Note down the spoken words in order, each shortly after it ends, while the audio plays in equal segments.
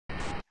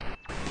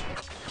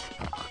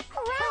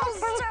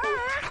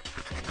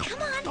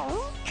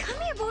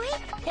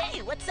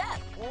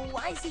upset. Well,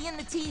 why is he in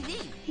the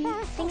TV? He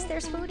thinks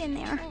there's food in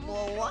there.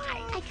 Well,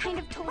 why? I kind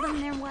of told him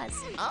there was.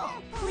 Oh.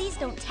 Please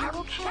don't tell,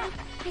 okay?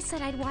 I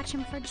said I'd watch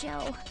him for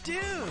Joe. Dude!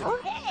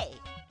 Hey!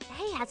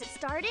 Hey, has it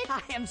started?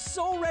 I am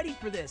so ready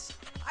for this.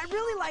 I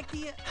really like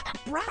the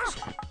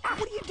browser.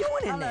 What are you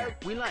doing in there?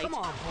 We like. Come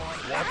on,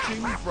 boy.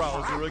 Watching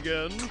browser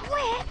again.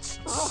 Twitch!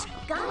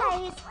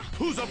 Guys!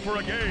 Who's up for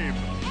a game?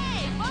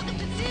 Hey, welcome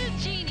to Zoog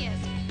Genius.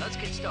 Let's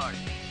get started.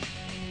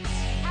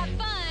 Have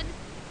fun.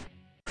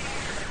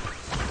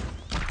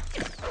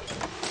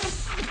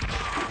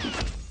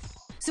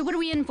 So what are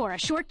we in for? A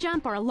short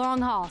jump or a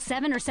long haul?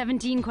 7 or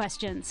 17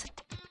 questions?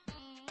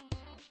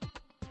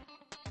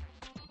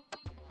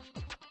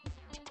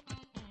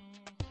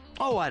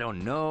 Oh, I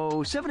don't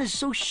know. 7 is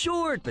so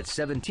short, but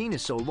 17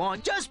 is so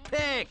long. Just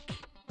pick!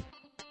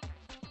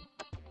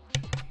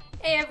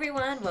 Hey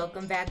everyone,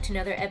 welcome back to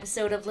another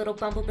episode of Little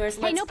Bumblebear's Let's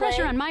Play. Hey, no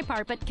pressure on my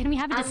part, but can we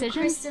have a decision?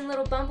 I'm Kristen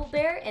Little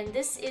Bumblebear, and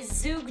this is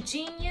Zoog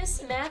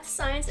Genius, Math,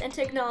 Science, and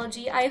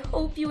Technology. I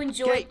hope you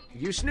enjoy. Okay,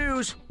 you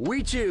snooze,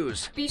 we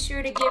choose. Be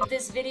sure to give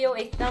this video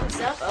a thumbs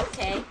up,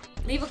 okay.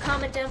 Leave a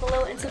comment down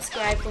below and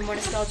subscribe for more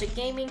nostalgic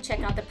gaming. Check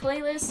out the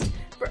playlist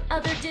for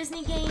other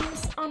Disney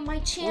games on my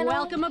channel.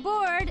 Welcome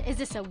aboard. Is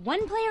this a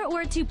 1-player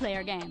or a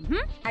 2-player game?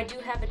 I do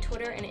have a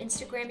Twitter and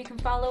Instagram you can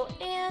follow,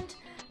 and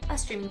a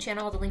streaming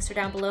channel. All the links are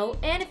down below.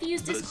 And if you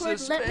use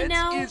Discord, let me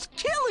know. It's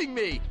killing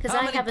me. Because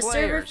I have a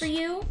server for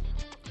you.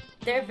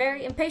 They're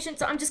very impatient,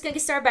 so I'm just gonna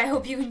get started, but I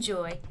hope you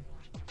enjoy.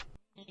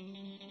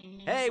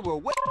 Hey, we're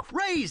way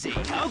crazy.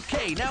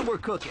 Okay, now we're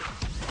cooking.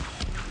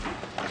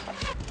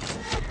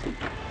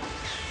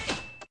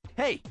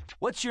 Hey,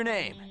 what's your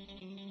name?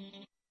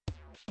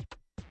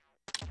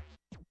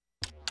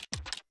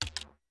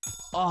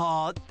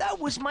 Oh, that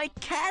was my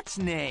cat's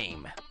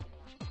name.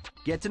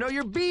 Get to know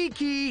your B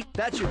key.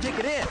 That's your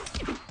ticket in.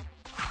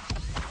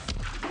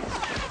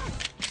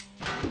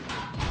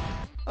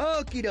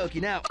 Okie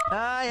dokie. Now,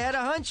 I had a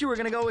hunch you were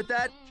gonna go with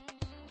that.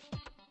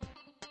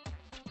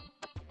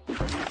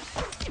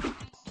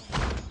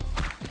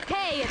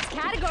 Hey, it's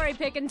category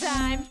picking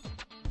time.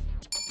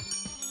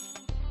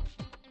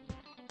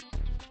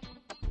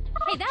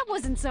 Hey, that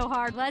wasn't so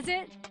hard, was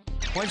it?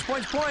 Points,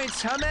 points,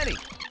 points. How many?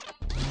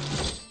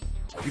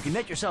 You can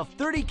net yourself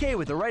 30K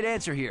with the right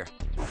answer here.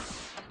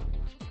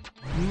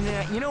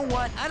 Nah, you know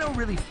what? I don't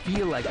really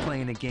feel like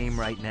playing a game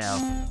right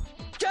now.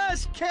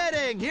 Just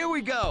kidding! Here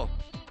we go!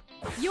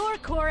 Your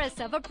chorus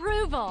of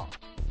approval.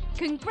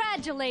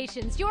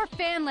 Congratulations, your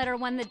fan letter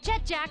won the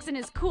Jet Jackson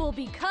is Cool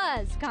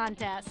Because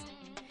contest.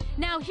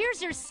 Now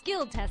here's your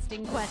skill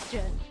testing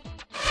question.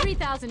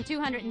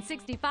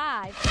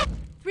 3,265,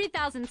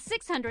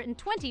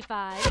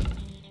 3,625,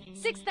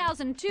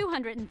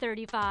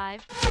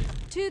 6,235,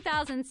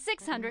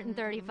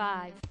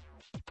 2,635.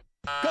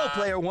 Go,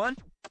 player one!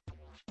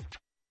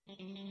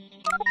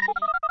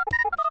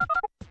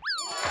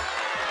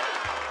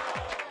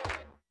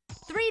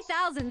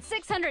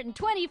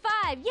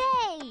 3,625,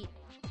 yay!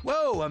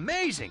 Whoa,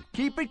 amazing!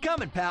 Keep it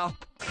coming, pal.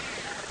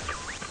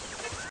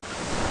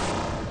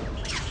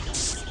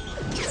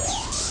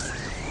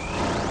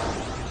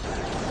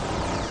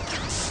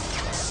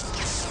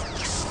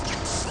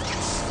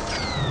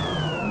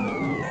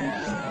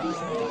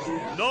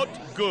 Not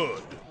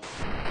good.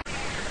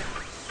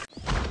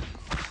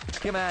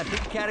 Come on,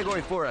 pick a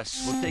category for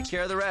us. We'll take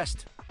care of the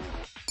rest.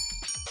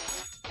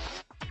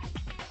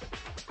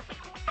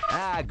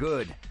 Ah,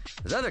 good.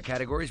 Those other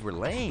categories were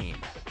lame.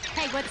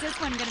 Hey, what's this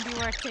one gonna be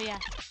worth to you?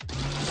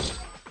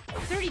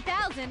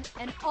 30,000,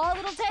 and all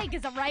it'll take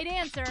is a right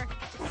answer.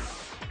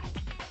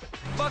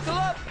 Buckle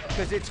up,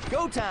 because it's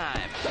go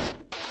time.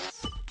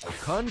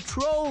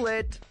 Control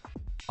it.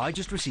 I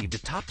just received a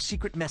top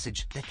secret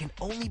message that can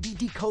only be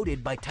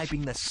decoded by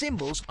typing the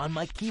symbols on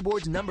my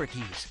keyboard's number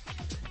keys.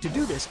 To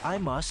do this, I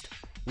must,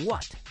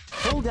 what?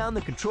 Hold down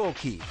the control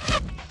key.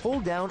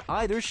 Hold down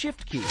either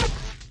shift key.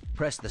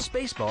 Press the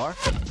space bar.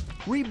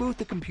 Reboot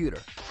the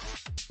computer.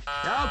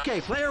 Okay,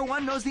 player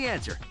one knows the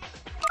answer.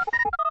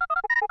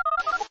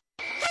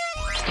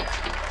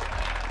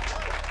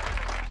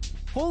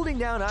 Holding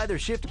down either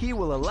shift key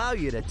will allow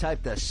you to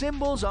type the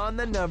symbols on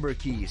the number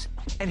keys.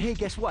 And hey,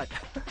 guess what?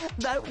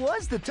 That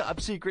was the top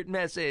secret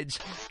message.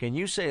 Can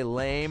you say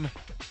lame?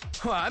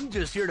 Well, I'm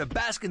just here to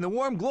bask in the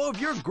warm glow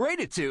of your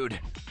gratitude.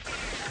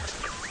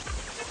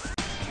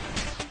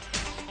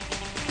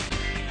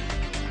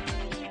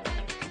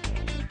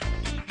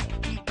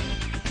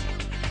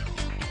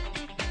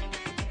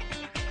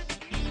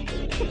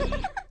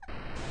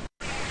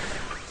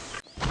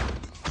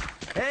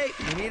 Hey,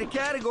 we need a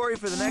category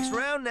for the next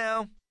round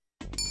now.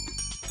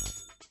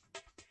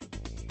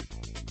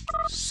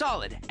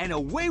 Solid, and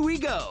away we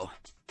go.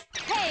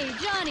 Hey,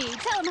 Johnny,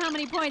 tell him how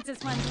many points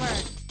this one's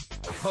worth.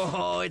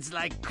 Oh, it's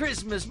like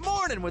Christmas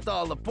morning with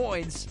all the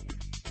points.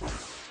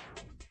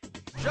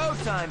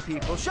 Showtime,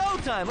 people,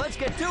 showtime. Let's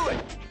get to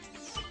it.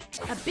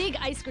 A big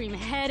ice cream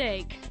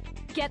headache.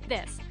 Get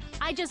this.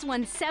 I just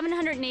won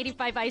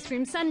 785 ice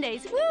cream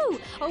sundaes. Woo!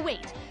 Oh,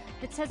 wait.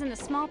 It says in the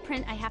small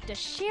print I have to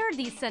share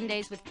these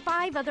sundaes with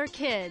 5 other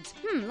kids.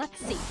 Let's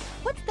see.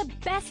 What's the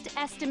best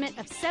estimate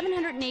of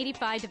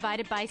 785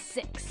 divided by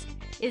 6?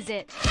 Is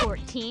it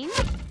 14,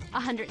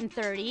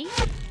 130,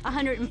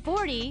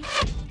 140,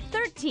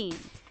 13?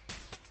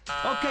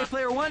 Okay,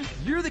 player 1,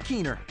 you're the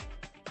keener.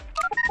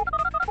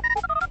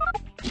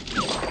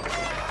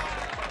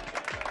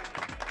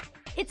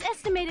 It's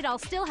estimated I'll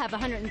still have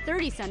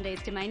 130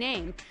 sundaes to my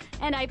name,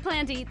 and I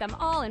plan to eat them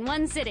all in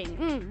one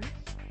sitting.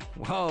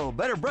 Whoa,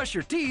 better brush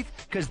your teeth,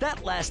 because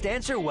that last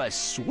answer was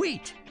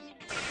sweet.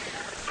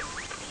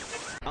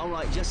 All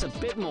right, just a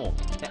bit more.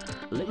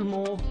 A little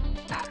more.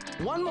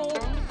 One more.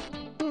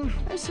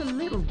 That's a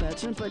little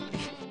better, but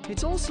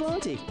it's all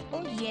slanty.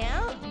 Oh,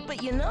 yeah?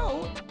 But you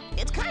know,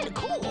 it's kind of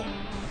cool.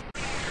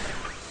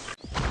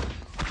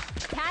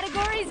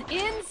 Categories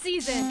in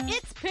season.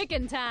 It's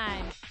pickin'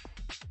 time.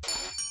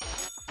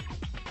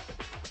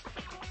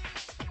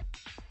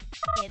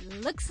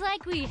 It looks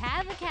like we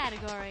have a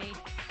category.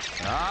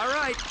 All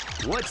right,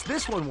 what's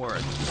this one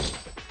worth?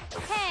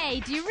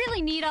 Hey, do you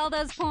really need all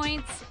those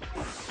points?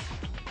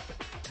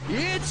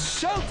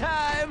 It's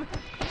showtime!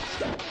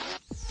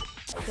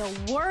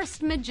 The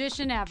worst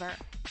magician ever.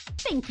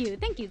 Thank you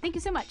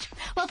so much.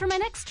 Well, for my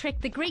next trick,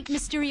 the great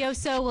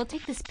Mysterioso will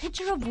take this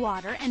pitcher of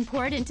water and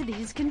pour it into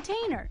these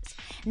containers.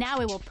 Now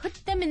I will put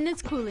them in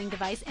this cooling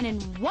device, and in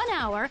 1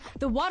 hour,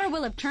 the water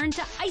will have turned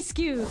to ice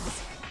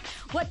cubes.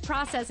 What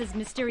process is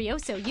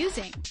Mysterioso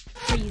using?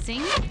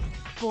 Freezing,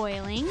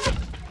 boiling,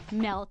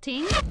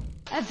 melting,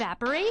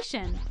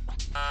 evaporation.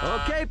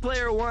 Okay,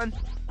 player 1.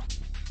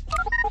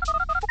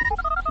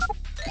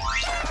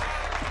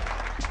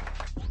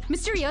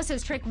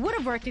 Mysterioso's trick would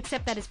have worked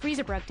except that his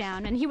freezer broke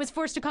down, and he was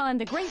forced to call in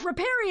the Great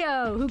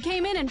Repario, who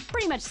came in and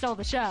pretty much stole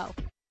the show.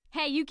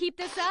 Hey, you keep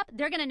this up,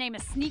 they're gonna name a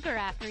sneaker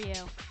after you.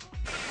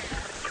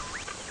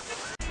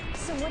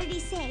 So what did he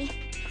say?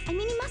 I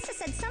mean, he must have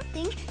said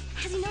something.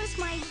 Has he noticed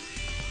my...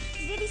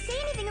 Did he say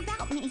anything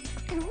about me?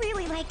 I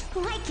really like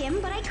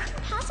him, but I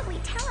couldn't possibly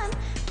tell him.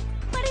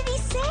 What did he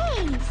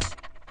say?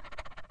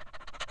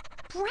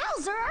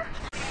 Browser?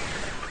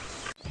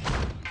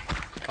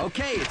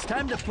 Okay, it's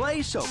time to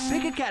play, so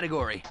pick a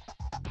category.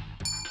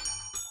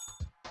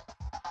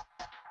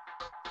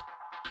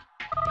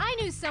 I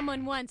knew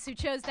someone once who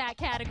chose that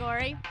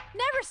category.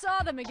 Never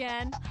saw them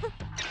again.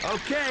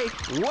 Okay,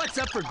 what's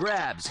up for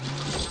grabs?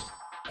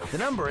 The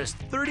number is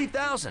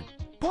 30,000.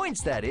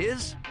 Points, that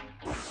is.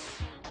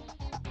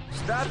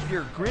 Stop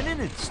your grinning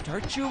and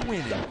start your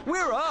winning.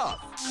 We're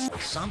off!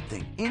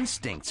 Something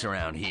instincts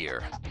around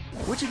here.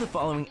 Which of the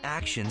following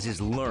actions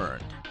is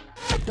learned?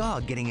 A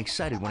dog getting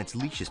excited when its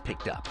leash is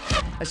picked up.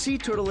 A sea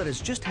turtle that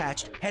has just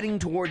hatched heading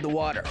toward the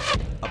water.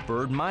 A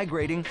bird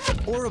migrating,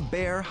 or a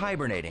bear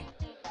hibernating.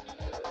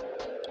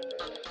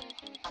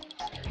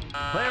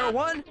 Player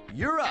 1,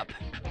 you're up.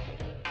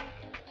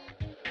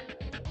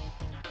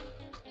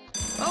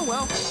 Oh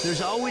well,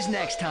 there's always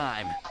next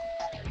time.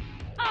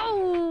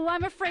 Oh,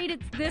 I'm afraid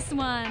it's this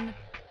one.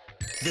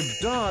 The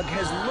dog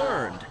has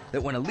learned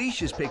that when a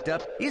leash is picked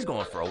up, he's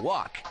going for a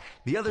walk.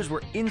 The others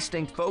were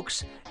instinct,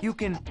 folks. You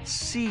can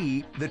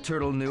see the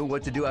turtle knew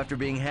what to do after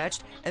being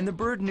hatched, and the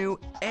bird knew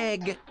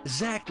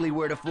exactly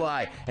where to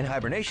fly. And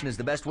hibernation is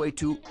the best way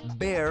to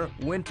bear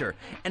winter.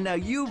 And now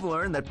you've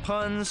learned that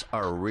puns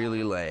are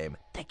really lame.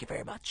 Thank you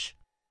very much.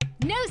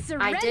 No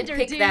surrender, I did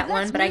pick dude. that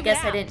one, Let's but I move guess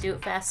out. I didn't do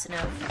it fast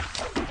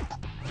enough.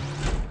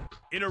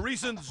 In a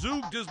recent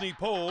Zoog Disney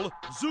poll,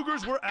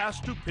 Zoogers were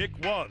asked to pick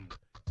one.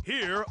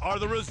 Here are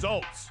the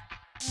results.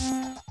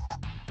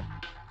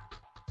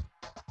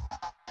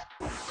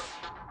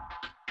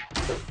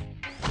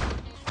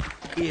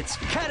 It's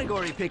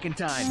category picking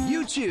time.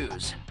 You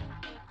choose.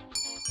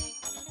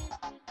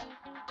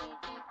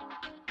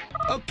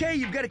 Okay,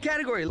 you've got a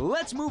category.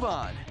 Let's move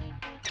on.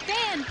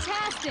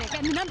 Fantastic!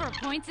 And the number of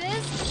points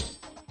is?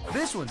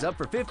 This one's up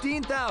for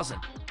 15,000.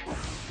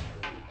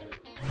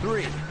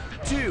 3,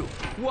 2,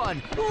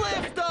 1,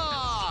 lift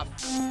off!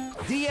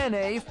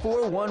 DNA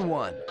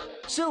 411.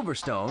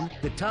 Silverstone,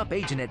 the top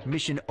agent at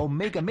Mission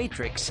Omega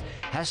Matrix,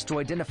 has to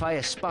identify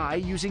a spy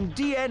using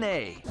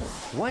DNA.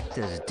 What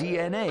does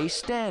DNA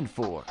stand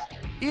for?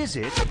 Is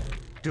it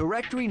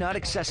directory not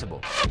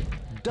accessible,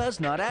 does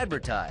not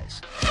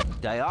advertise,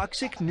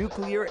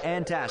 dioxynuclear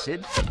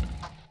antacid,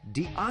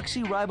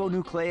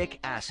 deoxyribonucleic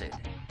acid?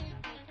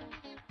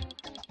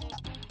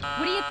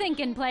 What are you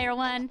thinking, player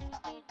 1?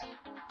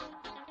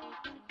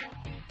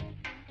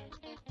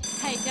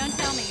 Hey, don't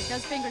tell me.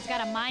 Those fingers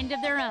got a mind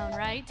of their own,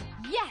 right?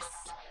 Yes!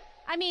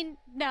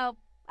 No.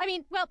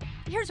 Well,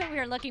 here's what we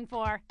were looking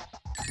for.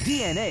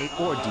 DNA,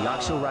 or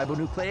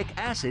deoxyribonucleic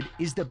acid,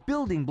 is the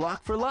building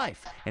block for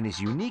life and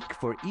is unique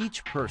for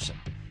each person.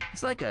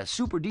 It's like a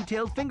super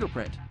detailed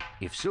fingerprint.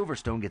 If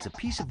Silverstone gets a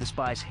piece of the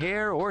spy's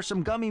hair or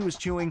some gum he was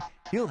chewing,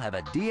 he'll have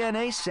a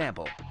DNA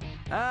sample.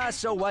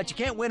 So what? You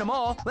can't win them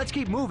all. Let's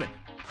keep moving.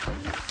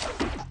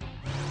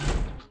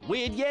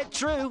 Weird yet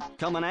true,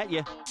 coming at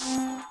you.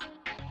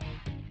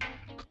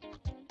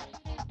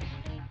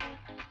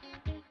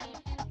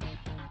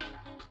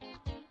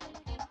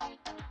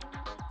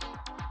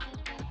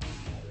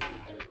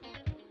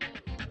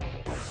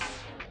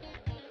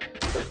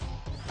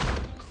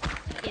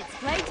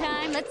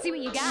 Playtime. Let's see what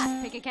you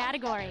got. Pick a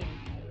category.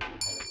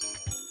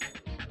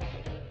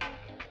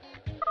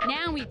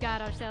 Now we've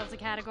got ourselves a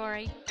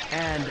category.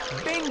 And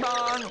bing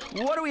bong,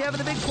 what do we have on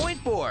the big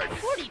point board?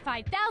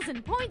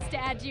 45,000 points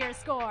to add to your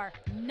score.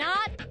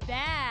 Not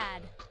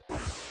bad.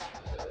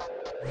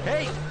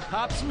 Hey,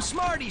 pop some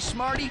Smarties,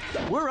 Smarty.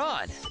 We're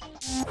on.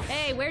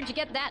 Hey, where'd you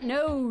get that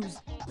nose?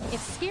 If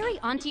scary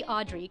Auntie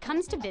Audrey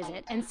comes to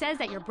visit and says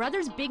that your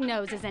brother's big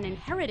nose is an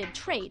inherited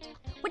trait,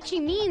 what she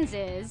means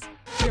is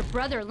your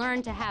brother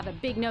learned to have a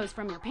big nose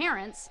from your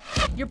parents,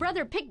 your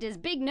brother picked his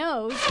big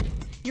nose,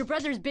 your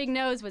brother's big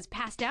nose was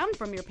passed down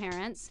from your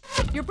parents,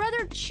 your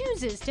brother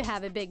chooses to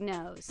have a big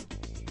nose.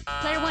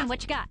 Player one,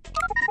 what you got?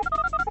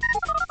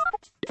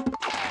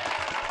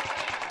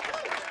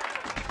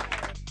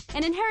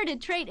 An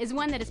inherited trait is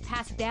one that is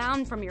passed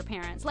down from your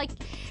parents, like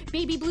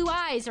baby blue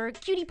eyes or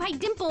cutie pie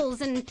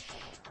dimples and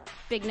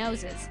big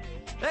noses.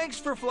 Thanks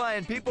for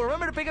flying, people.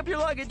 Remember to pick up your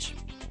luggage.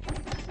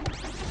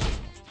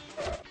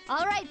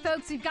 All right,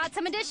 folks, we've got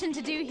some addition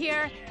to do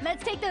here.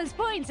 Let's take those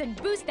points and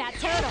boost that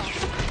total.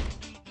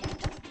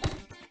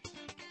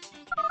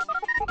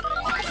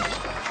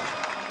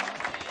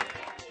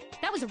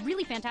 That was a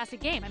really fantastic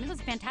game. I mean, it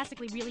was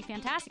fantastically, really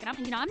fantastic.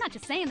 And I'm not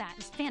just saying that.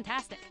 It's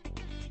fantastic.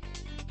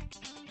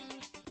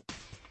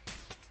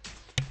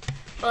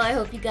 Well, I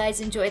hope you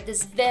guys enjoyed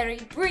this very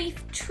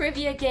brief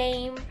trivia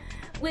game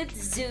with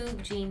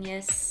Zoog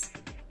Genius.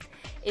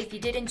 If you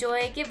did enjoy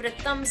it, give it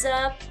a thumbs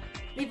up,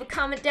 leave a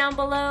comment down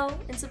below,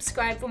 and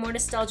subscribe for more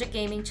nostalgic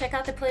gaming. Check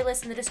out the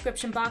playlist in the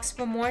description box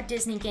for more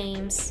Disney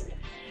games.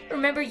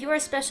 Remember, you are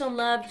special and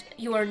loved,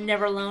 you are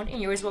never alone,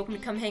 and you're always welcome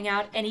to come hang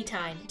out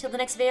anytime. Until the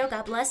next video,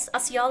 God bless. I'll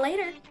see y'all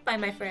later. Bye,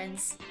 my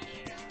friends.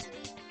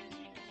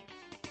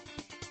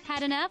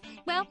 Had enough?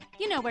 Well,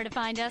 you know where to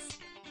find us.